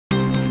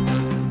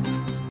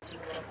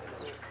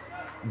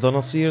The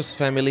Nasir's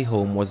family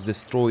home was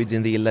destroyed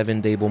in the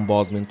 11-day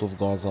bombardment of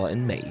Gaza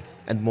in May,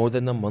 and more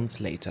than a month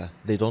later,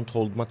 they don't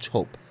hold much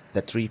hope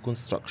that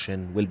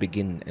reconstruction will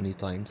begin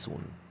anytime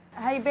soon.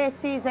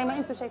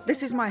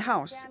 This is my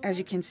house, as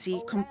you can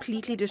see,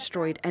 completely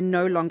destroyed and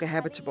no longer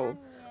habitable.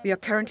 We are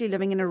currently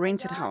living in a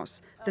rented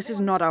house. This is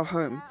not our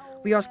home.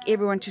 We ask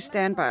everyone to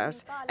stand by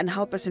us and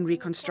help us in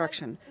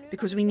reconstruction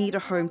because we need a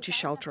home to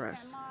shelter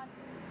us.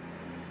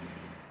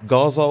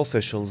 Gaza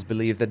officials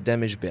believe the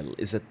damage bill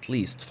is at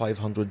least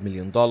 $500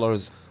 million,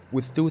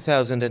 with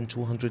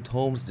 2,200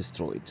 homes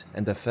destroyed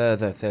and a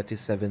further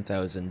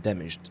 37,000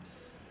 damaged.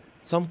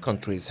 Some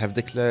countries have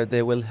declared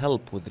they will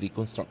help with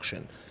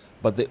reconstruction,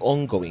 but the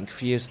ongoing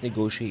fierce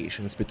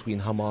negotiations between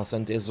Hamas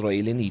and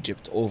Israel in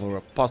Egypt over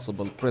a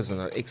possible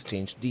prisoner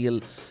exchange deal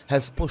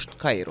has pushed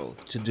Cairo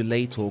to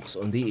delay talks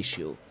on the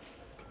issue.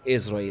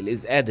 Israel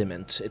is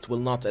adamant it will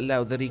not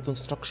allow the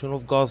reconstruction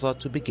of Gaza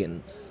to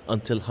begin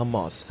until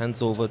Hamas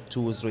hands over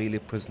 2 Israeli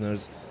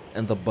prisoners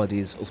and the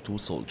bodies of 2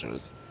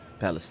 soldiers.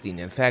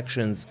 Palestinian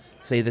factions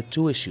say the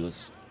 2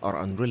 issues are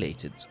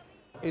unrelated.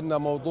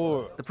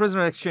 The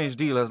prisoner exchange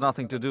deal has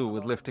nothing to do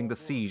with lifting the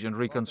siege and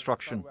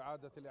reconstruction.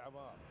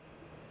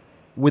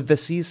 With the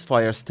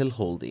ceasefire still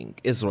holding,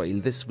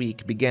 Israel this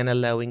week began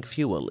allowing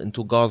fuel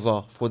into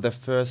Gaza for the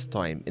first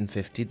time in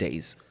 50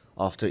 days,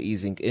 after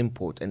easing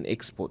import and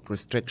export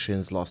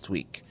restrictions last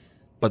week.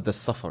 But the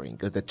suffering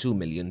of the 2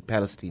 million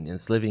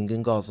Palestinians living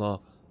in Gaza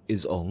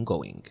is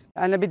ongoing.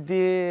 I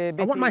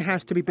want my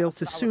house to be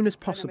built as soon as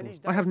possible.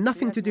 I have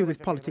nothing to do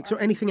with politics or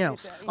anything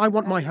else. I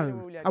want my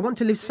home. I want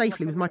to live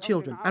safely with my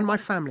children and my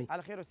family.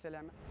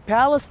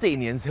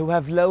 Palestinians who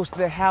have lost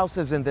their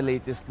houses in the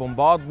latest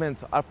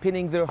bombardment are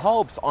pinning their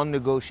hopes on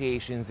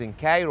negotiations in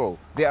Cairo.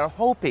 They are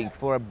hoping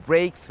for a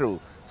breakthrough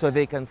so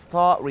they can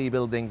start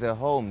rebuilding their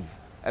homes.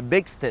 A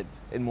big step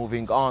in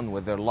moving on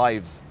with their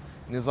lives.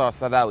 Nizar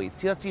Salawi,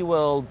 TRT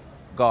World,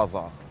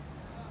 Gaza.